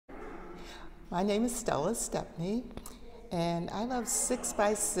My name is Stella Stepney, and I love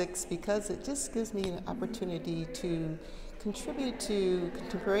 6x6 because it just gives me an opportunity to contribute to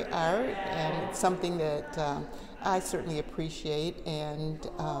contemporary art, and it's something that I certainly appreciate. And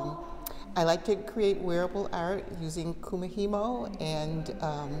I like to create wearable art using kumihimo and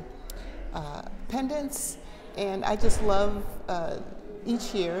pendants, and I just love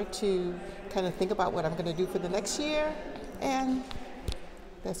each year to kind of think about what I'm going to do for the next year, and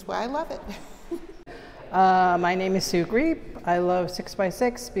that's why I love it. My name is Sue Greep. I love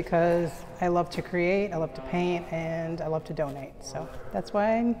 6x6 because I love to create, I love to paint, and I love to donate. So that's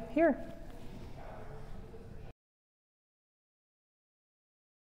why I'm here.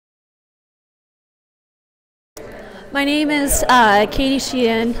 My name is Katie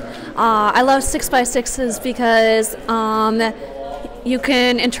Sheehan. I love 6x6s because you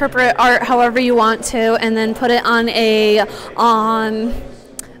can interpret art however you want to, and then put it on a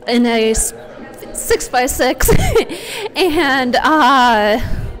in a 6x6 and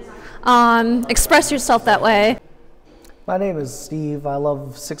express yourself that way. My name is Steve. I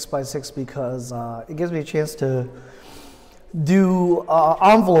love 6x6 because it gives me a chance to do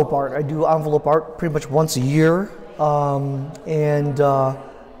envelope art. I do envelope art pretty much once a year, and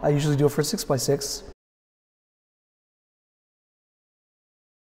I usually do it for 6x6.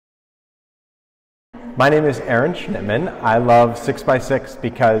 My name is Aaron Schnittman. I love 6x6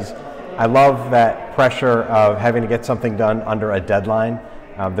 because I love that pressure of having to get something done under a deadline.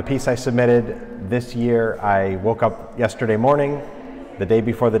 The piece I submitted this year, I woke up yesterday morning, the day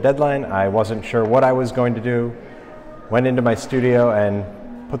before the deadline. I wasn't sure what I was going to do. Went into my studio and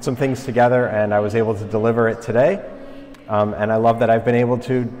put some things together, and I was able to deliver it today. And I love that I've been able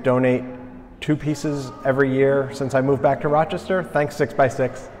to donate 2 pieces every year since I moved back to Rochester. Thanks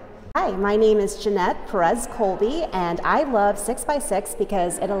 6x6. Hi, my name is Jeanette Perez Colby, and I love 6x6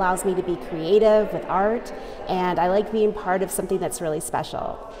 because it allows me to be creative with art, and I like being part of something that's really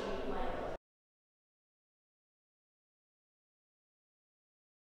special.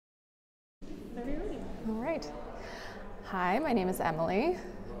 All right. Hi, my name is Emily.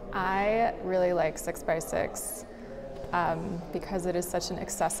 I really like 6x6 because it is such an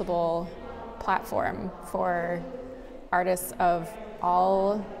accessible platform for artists of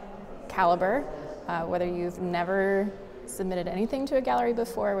all caliber, whether you've never submitted anything to a gallery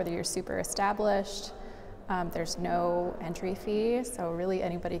before, whether you're super established. There's no entry fee, so really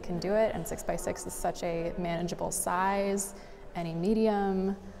anybody can do it, and 6x6 is such a manageable size, any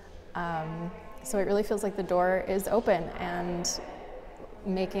medium, so it really feels like the door is open, and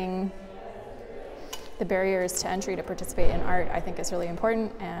making the barriers to entry to participate in art, I think, is really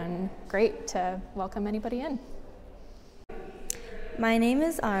important and great to welcome anybody in. My name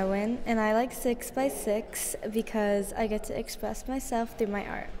is Arwen, and I like 6x6 because I get to express myself through my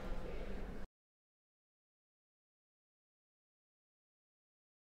art.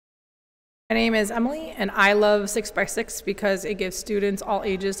 My name is Emily, and I love 6x6 because it gives students all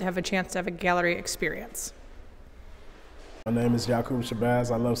ages to have a chance to have a gallery experience. My name is Yakub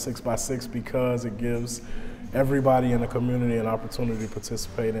Shabazz. I love 6x6 because it gives everybody in the community an opportunity to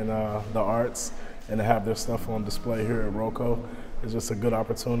participate in the arts and to have their stuff on display here at ROCO. It's just a good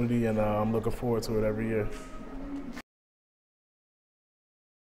opportunity, and I'm looking forward to it every year.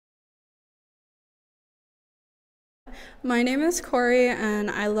 My name is Corey,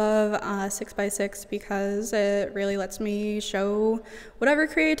 and I love 6x6 because it really lets me show whatever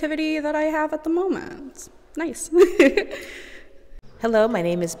creativity that I have at the moment. It's nice. Hello, my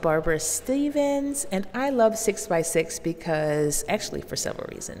name is Barbara Stevens, and I love 6x6 because, actually, for several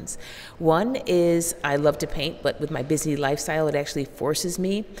reasons. One is I love to paint, but with my busy lifestyle, it actually forces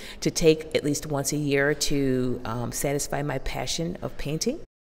me to take at least once a year to satisfy my passion of painting.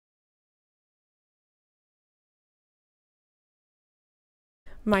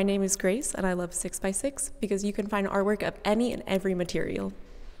 My name is Grace, and I love 6x6 because you can find artwork of any and every material.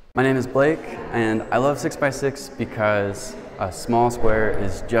 My name is Blake, and I love 6x6 because a small square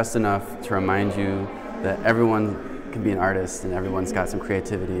is just enough to remind you that everyone can be an artist and everyone's got some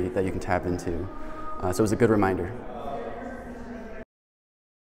creativity that you can tap into. So it was a good reminder.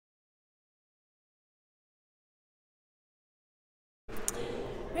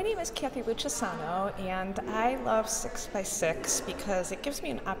 My name is Kathy Lucisano, and I love 6x6 because it gives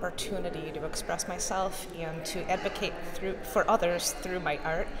me an opportunity to express myself and to advocate for others through my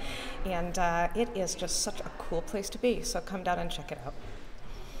art, and it is just such a cool place to be, so come down and check it out.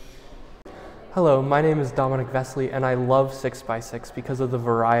 Hello, my name is Dominic Vesley, and I love 6x6 because of the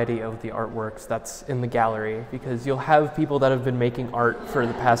variety of the artworks that's in the gallery, because you'll have people that have been making art for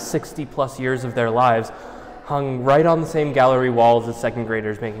the past 60 plus years of their lives, hung right on the same gallery walls as second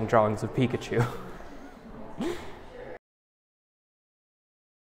graders making drawings of Pikachu.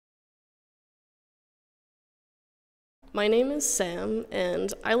 My name is Sam,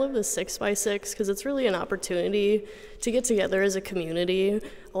 and I love the 6x6 because it's really an opportunity to get together as a community.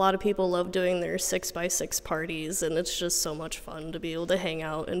 A lot of people love doing their 6x6 parties, and it's just so much fun to be able to hang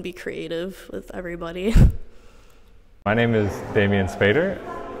out and be creative with everybody. My name is Damian Spader.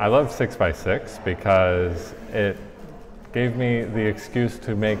 I love 6x6 because it gave me the excuse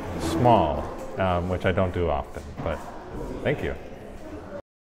to make small, which I don't do often, but thank you.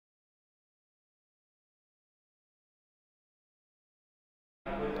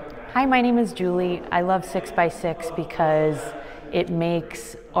 Hi, my name is Julie. I love 6x6 because it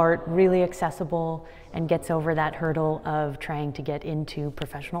makes art really accessible and gets over that hurdle of trying to get into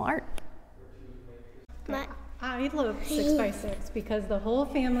professional art. I love 6x6 because the whole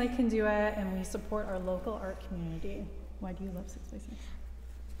family can do it and we support our local art community. Why do you love 6x6?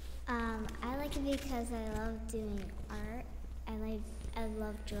 I like it because I love doing art. I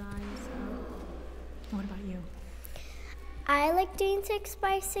love drawing. So. What about you? I like doing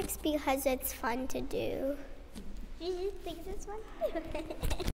 6x6 because it's fun to do. You think it's fun?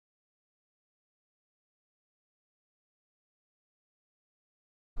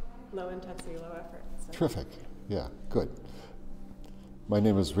 Low intensity, low effort. So. Terrific. Yeah, good. My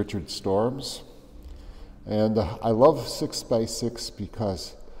name is Richard Storms, and I love 6x6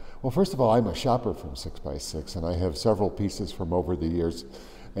 because, well, first of all, I'm a shopper from 6x6, and I have several pieces from over the years.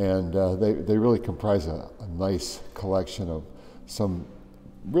 And they really comprise a nice collection of some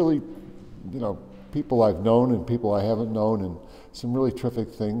really, people I've known and people I haven't known, and some really terrific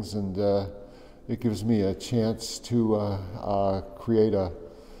things. And it gives me a chance to create a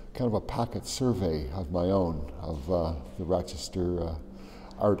kind of a pocket survey of my own of the Rochester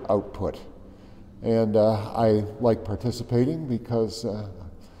art output. And I like participating because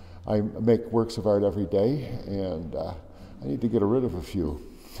I make works of art every day, and I need to get rid of a few.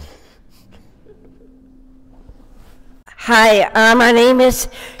 Hi, my name is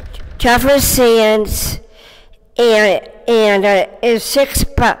Jeffrey Sands, and it's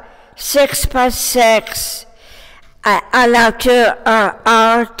 6x6. I love to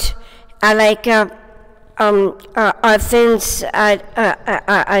art. I like things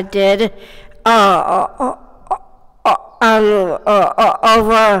I did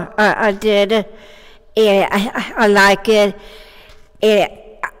over I did, and I like it.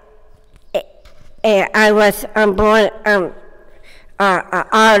 I was born an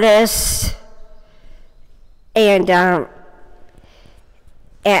artist, and I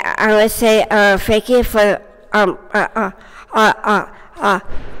would say thank you for a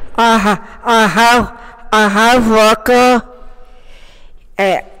hard worker,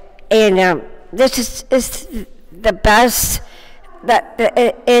 and this is the best. That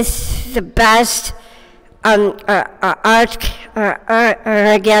is the best art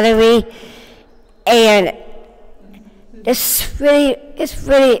gallery. And it's really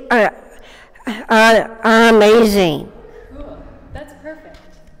amazing. Cool. That's perfect.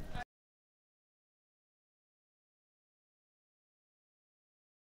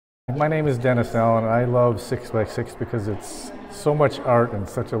 My name is Dennis Allen, and I love 6x6 because it's so much art in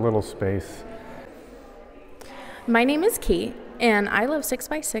such a little space. My name is Kate, and I love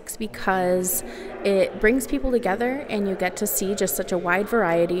 6x6 because it brings people together and you get to see just such a wide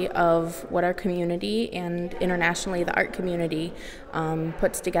variety of what our community and internationally the art community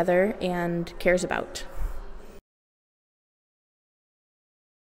puts together and cares about.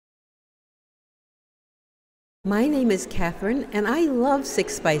 My name is Catherine, and I love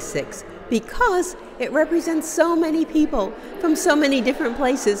 6x6 because it represents so many people from so many different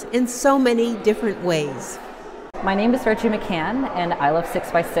places in so many different ways. My name is Reggie McCann, and I love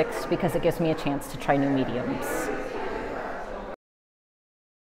 6x6 because it gives me a chance to try new mediums.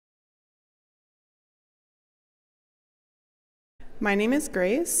 My name is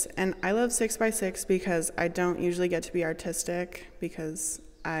Grace, and I love 6x6 because I don't usually get to be artistic because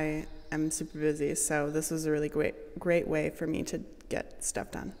I am super busy, so this was a really great way for me to get stuff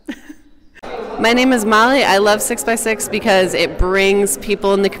done. My name is Molly. I love 6x6 because it brings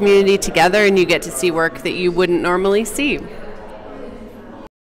people in the community together and you get to see work that you wouldn't normally see.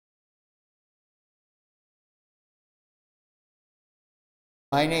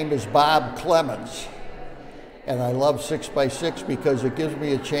 My name is Bob Clemens, and I love 6x6 because it gives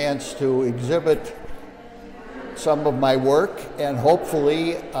me a chance to exhibit some of my work, and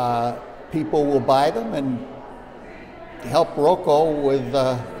hopefully people will buy them and help Rocco with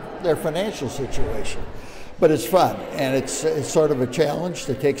their financial situation. But it's fun, and it's sort of a challenge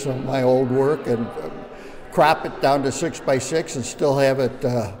to take some of my old work and crop it down to 6x6 and still have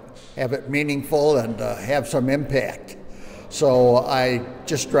it meaningful and have some impact. So I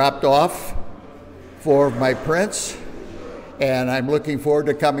just dropped off for my prints, and I'm looking forward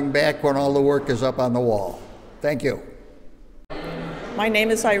to coming back when all the work is up on the wall. Thank you. My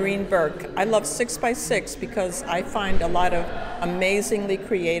name is Irene Burke. I love 6x6 because I find a lot of amazingly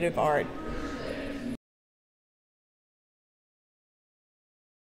creative art.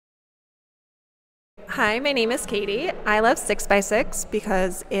 Hi, my name is Katie. I love 6x6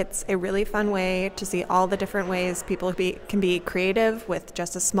 because it's a really fun way to see all the different ways people can be creative with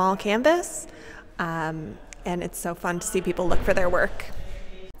just a small canvas. And it's so fun to see people look for their work.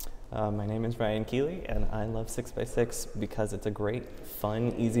 My name is Ryan Keeley, and I love 6x6 because it's a great,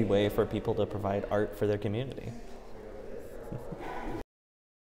 fun, easy way for people to provide art for their community.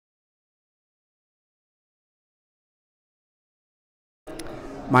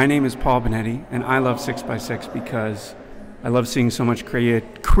 My name is Paul Benetti, and I love 6x6 because I love seeing so much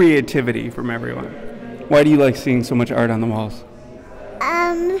creativity from everyone. Why do you like seeing so much art on the walls?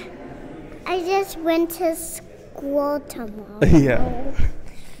 I just went to school tomorrow. Yeah.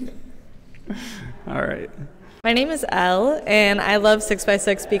 All right. My name is Elle, and I love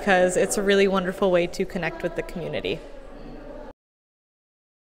 6x6 because it's a really wonderful way to connect with the community.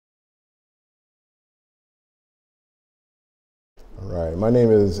 All right, my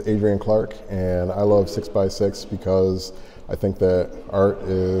name is Adrian Clark, and I love 6x6 because I think that art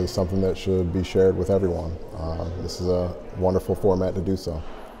is something that should be shared with everyone. This is a wonderful format to do so.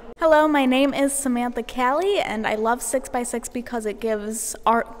 Hello, my name is Samantha Callie, and I love 6x6 because it gives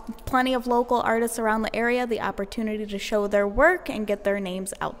plenty of local artists around the area the opportunity to show their work and get their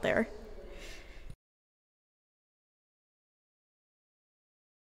names out there.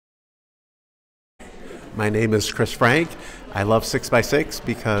 My name is Chris Frank. I love 6x6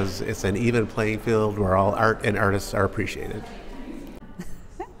 because it's an even playing field where all art and artists are appreciated.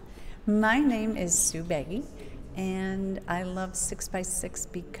 My name is Sue Beggy, and I love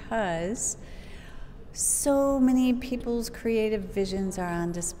 6x6 because so many people's creative visions are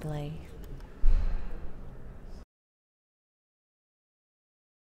on display.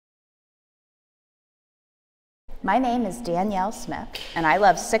 My name is Danielle Smith, and I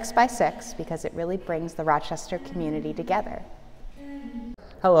love 6x6 because it really brings the Rochester community together.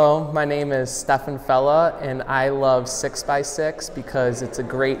 Hello, my name is Stefan Fella, and I love 6x6 because it's a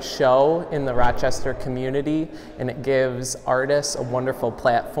great show in the Rochester community, and it gives artists a wonderful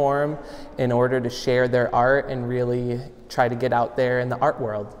platform in order to share their art and really try to get out there in the art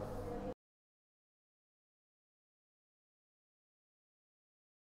world.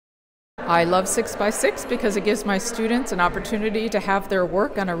 I love 6x6 because it gives my students an opportunity to have their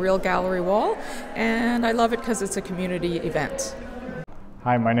work on a real gallery wall, and I love it because it's a community event.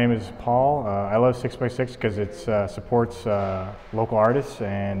 Hi, my name is Paul. I love 6x6 because it supports local artists,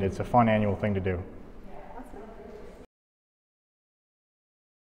 and it's a fun annual thing to do.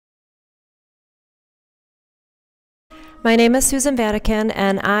 My name is Susan Vatican,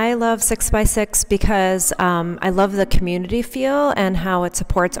 and I love 6x6 because I love the community feel and how it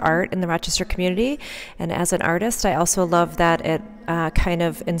supports art in the Rochester community. And as an artist, I also love that it kind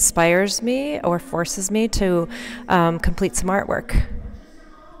of inspires me or forces me to complete some artwork.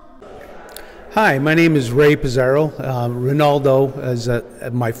 Hi, my name is Ray Pizarro. Ronaldo is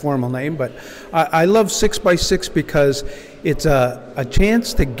my formal name, but I love 6x6 because it's a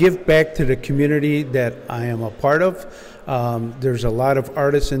chance to give back to the community that I am a part of. There's a lot of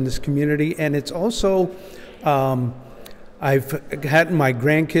artists in this community, and it's also I've had my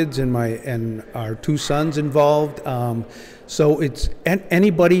grandkids and our two sons involved. So it's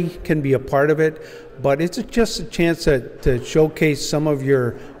anybody can be a part of it, but it's just a chance to showcase some of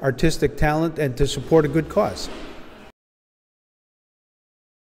your artistic talent and to support a good cause.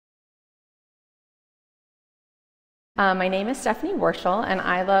 My name is Stephanie Warshall, and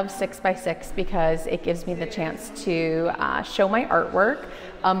I love 6x6 because it gives me the chance to show my artwork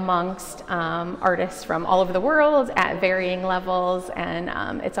amongst artists from all over the world at varying levels,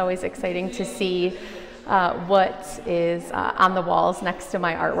 and it's always exciting to see what is on the walls next to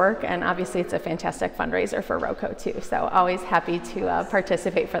my artwork, and obviously it's a fantastic fundraiser for ROCO too, so always happy to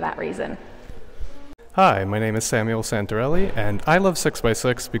participate for that reason. Hi, my name is Samuel Santorelli, and I love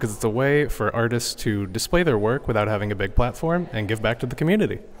 6x6 because it's a way for artists to display their work without having a big platform and give back to the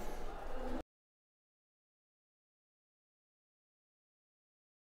community.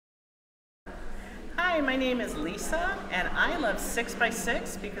 Hi, my name is Lisa, and I love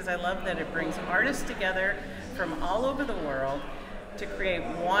 6x6 because I love that it brings artists together from all over the world to create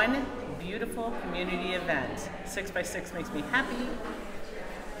one beautiful community event. 6x6 makes me happy.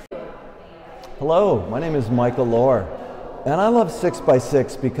 Hello, my name is Michael Lohr, and I love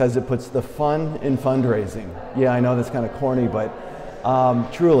 6x6 because it puts the fun in fundraising. Yeah, I know that's kind of corny, but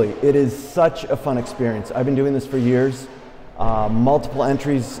truly, it is such a fun experience. I've been doing this for years, multiple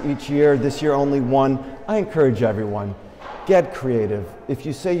entries each year, this year only one. I encourage everyone, get creative. If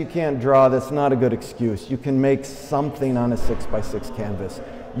you say you can't draw, that's not a good excuse. You can make something on a 6x6 canvas.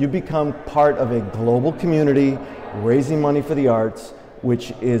 You become part of a global community, raising money for the arts,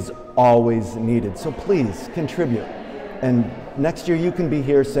 which is always needed. So please contribute. And next year you can be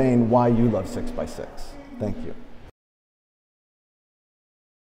here saying why you love 6x6. Thank you.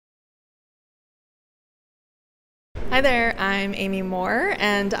 Hi there, I'm Amy Moore,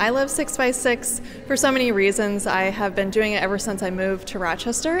 and I love 6x6 for so many reasons. I have been doing it ever since I moved to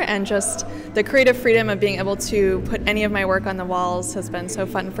Rochester, and just the creative freedom of being able to put any of my work on the walls has been so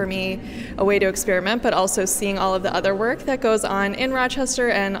fun for me, a way to experiment, but also seeing all of the other work that goes on in Rochester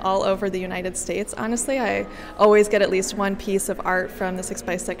and all over the United States. Honestly, I always get at least one piece of art from the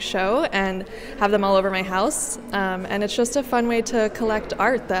 6x6 show and have them all over my house, and it's just a fun way to collect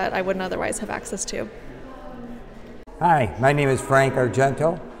art that I wouldn't otherwise have access to. Hi, my name is Frank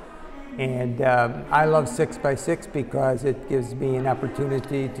Argento, and I love 6x6 because it gives me an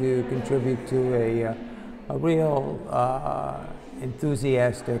opportunity to contribute to a real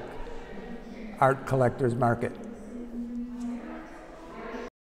enthusiastic art collectors market.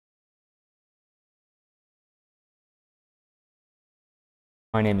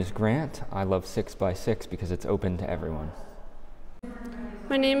 My name is Grant. I love 6x6 because it's open to everyone.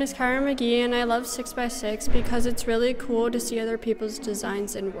 My name is Kyra McGee, and I love 6x6 because it's really cool to see other people's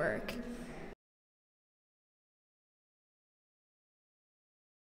designs and work.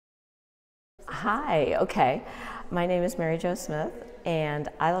 Hi, okay. My name is Mary Jo Smith, and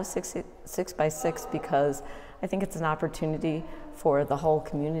I love 6x6 because I think it's an opportunity for the whole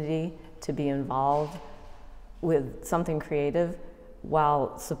community to be involved with something creative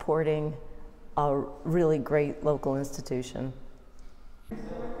while supporting a really great local institution.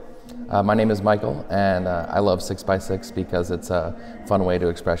 My name is Michael, and I love 6x6 because it's a fun way to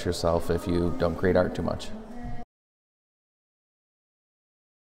express yourself if you don't create art too much.